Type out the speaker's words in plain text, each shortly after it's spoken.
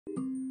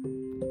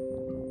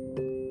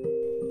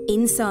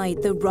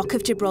Inside the Rock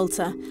of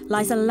Gibraltar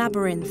lies a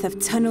labyrinth of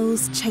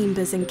tunnels,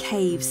 chambers and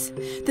caves.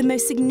 The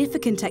most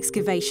significant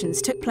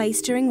excavations took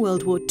place during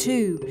World War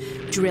II.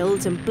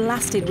 Drilled and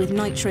blasted with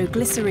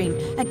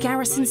nitroglycerine, a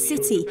garrison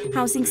city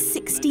housing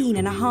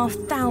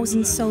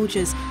 16,500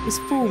 soldiers was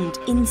formed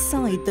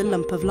inside the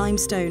lump of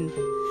limestone.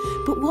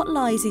 But what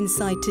lies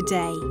inside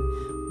today?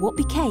 What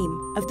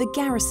became of the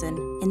garrison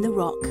in the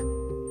rock?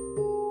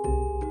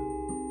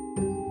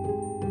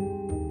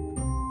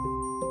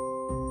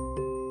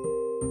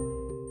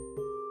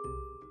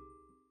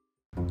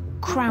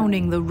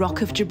 Crowning the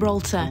Rock of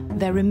Gibraltar,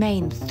 there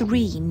remain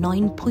 3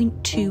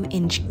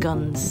 9.2-inch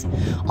guns.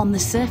 On the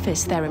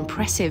surface, they're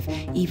impressive,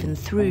 even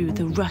through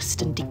the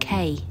rust and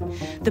decay.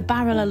 The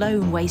barrel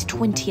alone weighs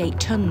 28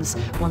 tons.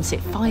 Once it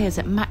fires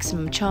at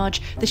maximum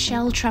charge, the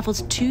shell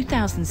travels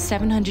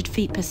 2,700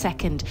 feet per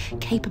second,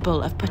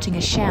 capable of putting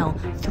a shell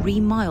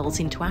 3 miles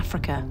into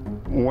Africa.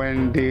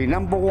 When the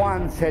number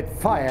one set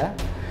fire,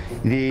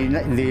 the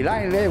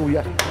line there will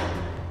just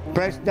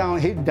press down,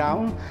 hit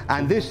down,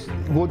 and this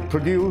would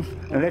produce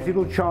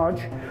electrical charge,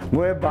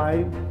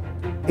 whereby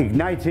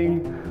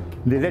igniting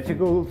the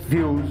electrical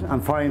fuse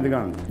and firing the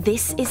gun.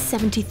 This is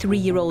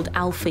 73-year-old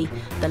Alfie,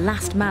 the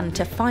last man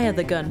to fire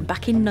the gun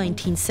back in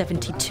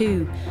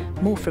 1972.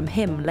 More from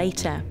him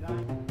later.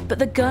 But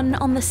the gun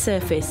on the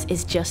surface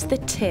is just the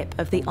tip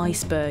of the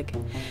iceberg.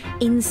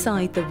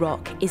 Inside the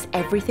rock is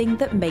everything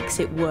that makes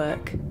it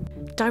work.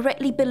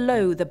 Directly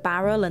below the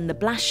barrel and the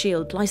blast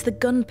shield lies the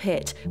gun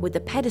pit, with the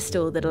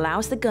pedestal that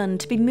allows the gun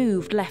to be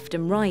moved left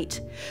and right.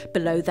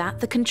 Below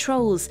that, the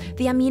controls,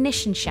 the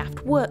ammunition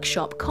shaft,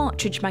 workshop,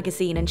 cartridge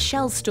magazine and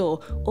shell store,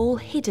 all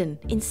hidden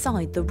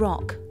inside the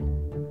rock.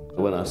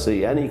 When I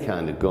see any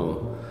kind of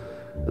gun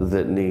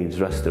that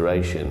needs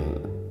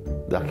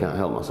restoration, I can't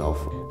help myself.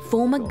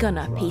 Former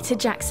gunner Peter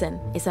Jackson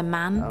is a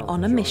man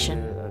on a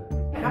mission.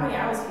 How many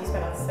hours have you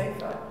spent on the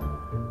sofa?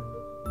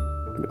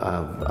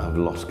 I've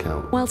lost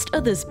count. Whilst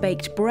others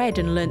baked bread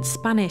and learnt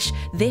Spanish,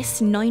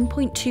 this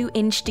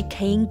 9.2-inch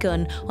decaying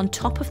gun on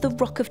top of the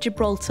Rock of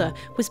Gibraltar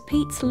was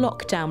Pete's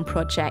lockdown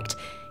project.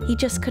 He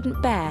just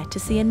couldn't bear to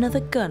see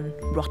another gun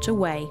rot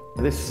away.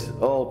 This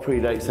all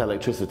predates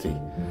electricity.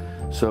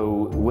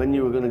 So when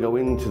you were going to go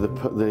into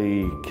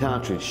the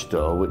cartridge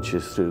store, which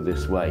is through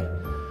this way,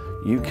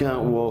 you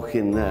can't walk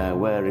in there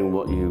wearing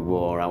what you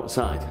wore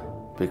outside.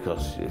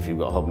 Because if you've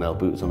got hobnail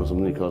boots on or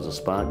something, it causes a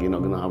spark, you're not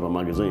going to have a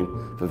magazine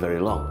for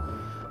very long.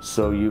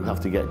 So you have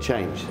to get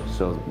changed.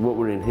 So what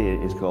we're in here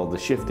is called the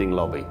shifting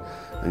lobby.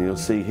 And you'll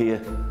see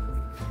here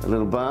a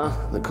little bar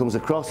that comes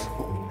across.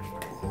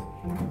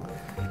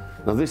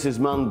 Now this is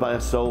manned by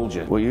a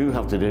soldier. What you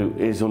have to do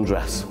is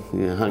undress.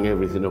 You hang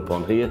everything up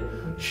on here,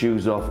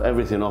 shoes off,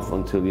 everything off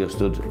until you're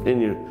stood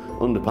in your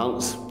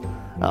underpants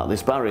at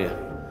this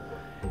barrier.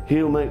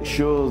 He'll make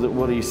sure that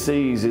what he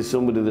sees is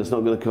somebody that's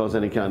not going to cause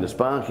any kind of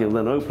spark. He'll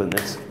then open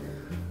this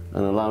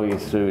and allow you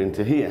through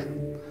into here.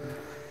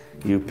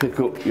 You pick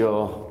up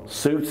your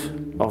suit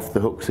off the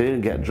hooks here,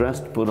 get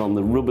dressed, put on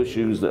the rubber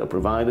shoes that are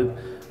provided,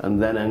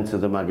 and then enter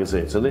the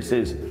magazine. So this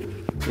is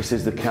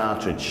the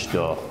cartridge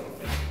store.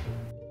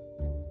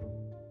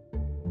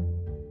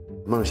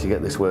 Managed to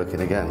get this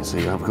working again, so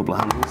you have a couple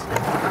of handles.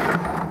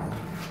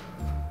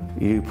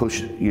 You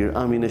push your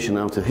ammunition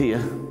out of here.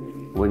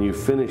 When you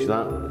finish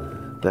that,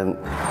 then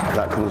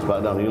that comes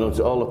back down. You notice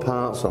all the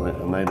parts on it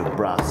are made of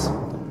brass.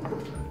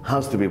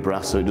 Has to be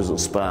brass so it doesn't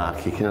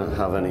spark. You can't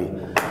have any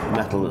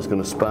metal that's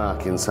going to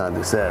spark inside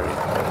this area.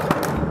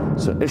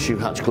 So issue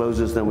hatch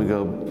closes, then we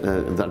go.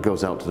 That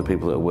goes out to the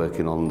people that are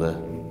working on the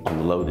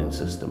loading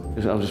system.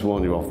 I'll just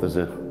warn you off. There's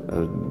a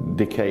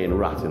decaying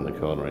rat in the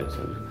corner here.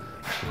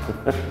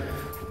 So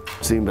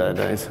seen better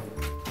days.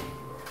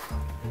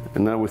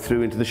 And now we're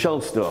through into the shell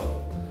store.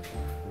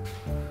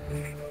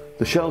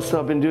 The shell store,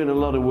 I've been doing a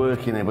lot of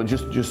work in here, but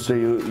just so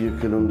you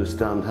can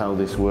understand how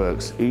this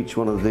works. Each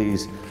one of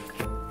these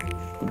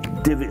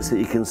divots that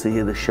you can see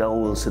here, the shell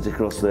will sit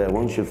across there.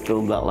 Once you've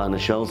filled that line of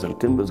shells, then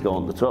timbers go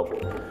on the top,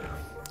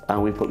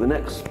 and we put the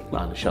next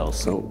line of shells.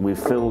 So we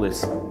fill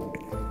this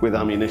with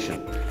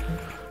ammunition.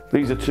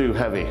 These are too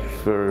heavy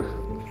for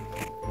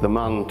the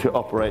man to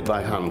operate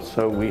by hand,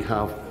 so we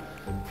have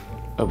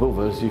above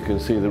us, you can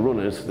see the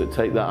runners that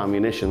take that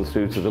ammunition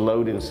through to the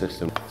loading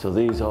system. So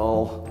these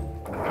all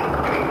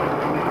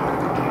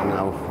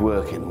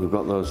working. We've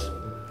got those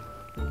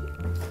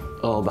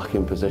all back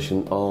in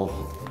position, all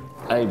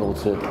able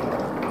to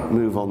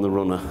move on the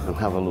runner and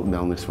have a look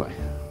down this way.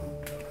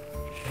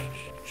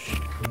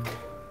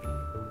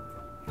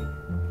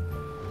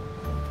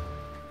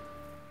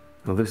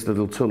 Now this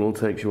little tunnel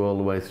takes you all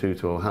the way through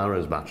to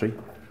O'Hara's battery.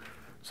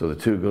 So the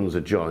two guns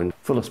are joined,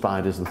 full of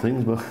spiders and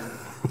things,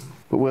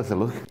 but worth a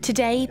look.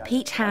 Today,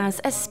 Pete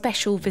has a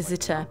special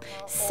visitor.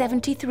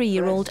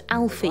 73-year-old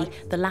Alfie,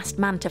 the last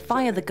man to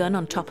fire the gun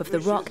on top of the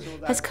rock,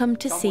 has come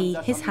to see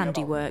his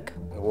handiwork.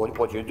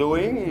 What you're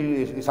doing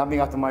is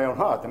something after my own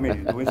heart. I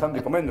mean, you're doing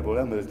something commendable.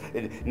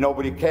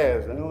 Nobody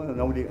cares.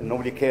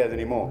 Nobody cares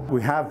anymore.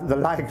 We have the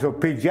likes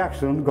of Pete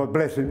Jackson, God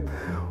bless him,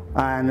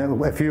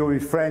 and a few of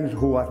his friends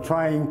who are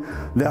trying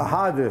their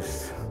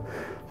hardest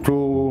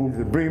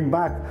to bring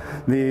back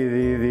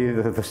the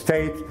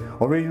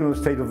original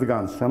state of the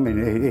guns. I mean,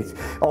 it's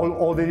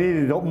all they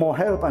needed more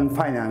help and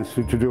finance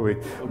to do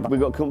it. We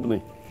got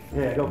company.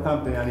 Yeah, got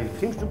company, and it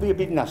seems to be a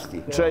bit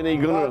nasty. Trainee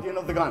gunner. Guardian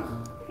of the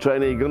gun.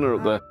 Trainee gunner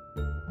up there.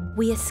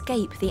 We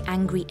escape the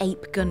angry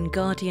ape gun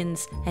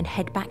guardians and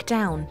head back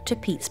down to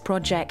Pete's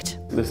project.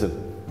 Listen.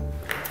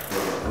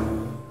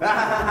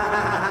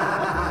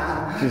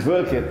 She's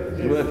working.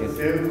 She's working.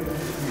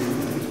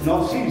 It's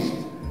not ceased.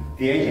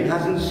 The engine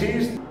hasn't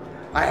ceased.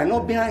 I have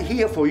not been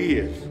here for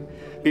years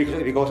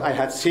because I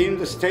had seen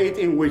the state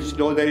in which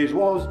Loderis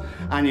was,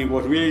 and it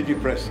was really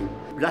depressing.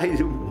 That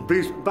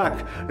brings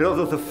back a lot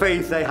of the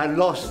faith I had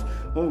lost.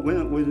 But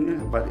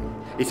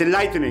it's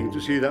enlightening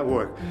to see that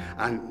work,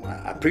 and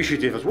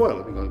appreciative as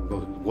well,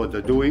 because what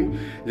they're doing,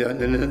 they're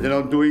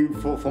not doing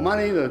for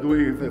money, they're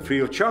doing it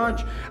free of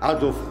charge,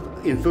 out of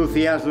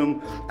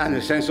enthusiasm and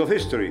a sense of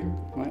history.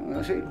 Right,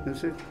 that's it,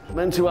 that's it. I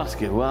meant to ask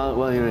you,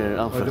 while you're here,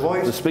 Alfred,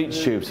 the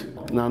speech tubes.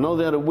 Now, I know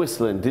they had a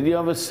whistle in. Did you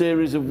have a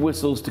series of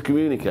whistles to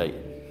communicate?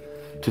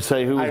 To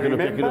say who was going to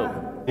pick it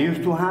up? They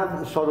used to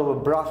have sort of a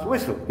brass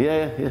whistle.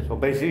 Yeah. So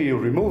basically you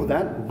remove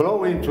that,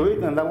 blow into it,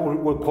 and that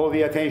will call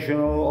the attention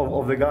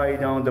of the guy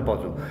down the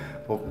bottom.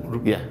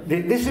 Yeah.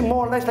 This is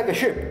more or less like a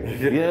ship.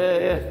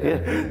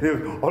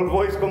 Yeah. All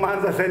voice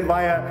commands are sent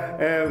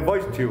via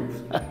voice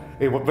tubes.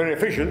 It was very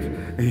efficient.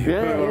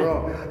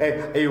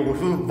 It was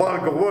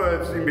vulgar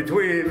words in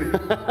between.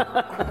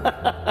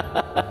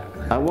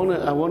 I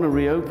want to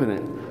reopen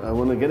it. I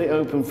want to get it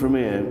open from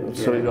here,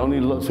 so it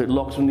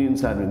locks from the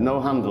inside with no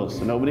handles,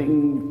 so nobody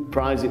can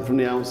prise it from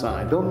the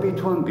outside. Don't be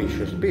too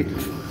ambitious, Pete.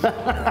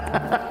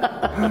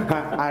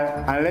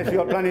 Unless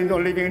you're planning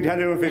on living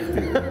until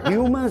 150.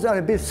 Humans are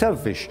a bit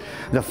selfish.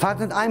 The fact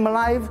that I'm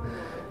alive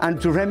and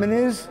to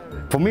reminisce,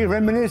 for me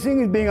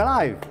reminiscing is being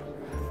alive.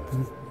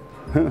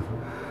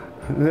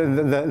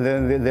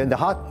 The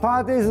hard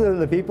part is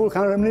the people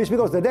can't reminisce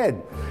because they're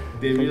dead.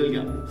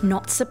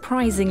 Not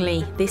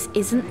surprisingly, this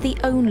isn't the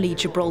only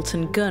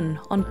Gibraltar gun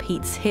on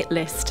Pete's hit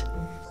list.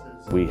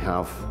 We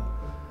have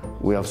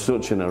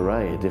such an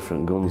array of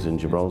different guns in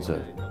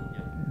Gibraltar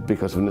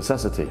because of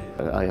necessity.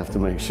 I have to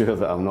make sure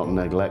that I'm not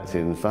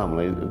neglecting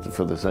family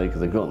for the sake of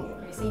the gun.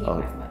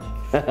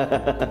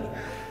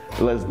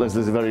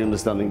 Leslie's a very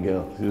understanding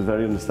girl. She's a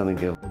very understanding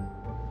girl.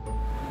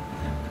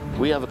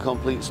 We have a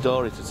complete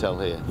story to tell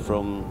here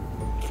from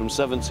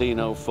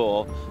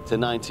 1704 to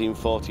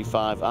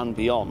 1945 and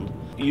beyond.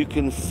 You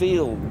can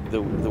feel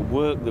the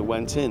work that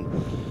went in.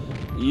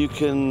 You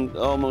can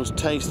almost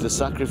taste the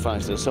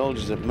sacrifice that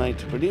soldiers have made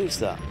to produce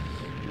that.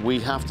 We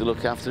have to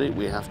look after it,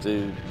 we have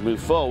to move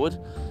forward,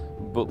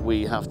 but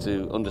we have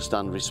to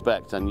understand,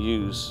 respect and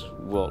use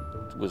what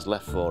was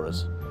left for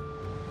us.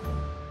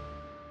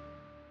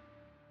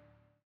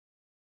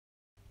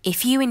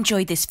 If you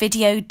enjoyed this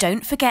video,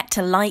 don't forget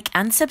to like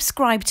and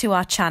subscribe to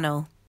our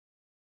channel.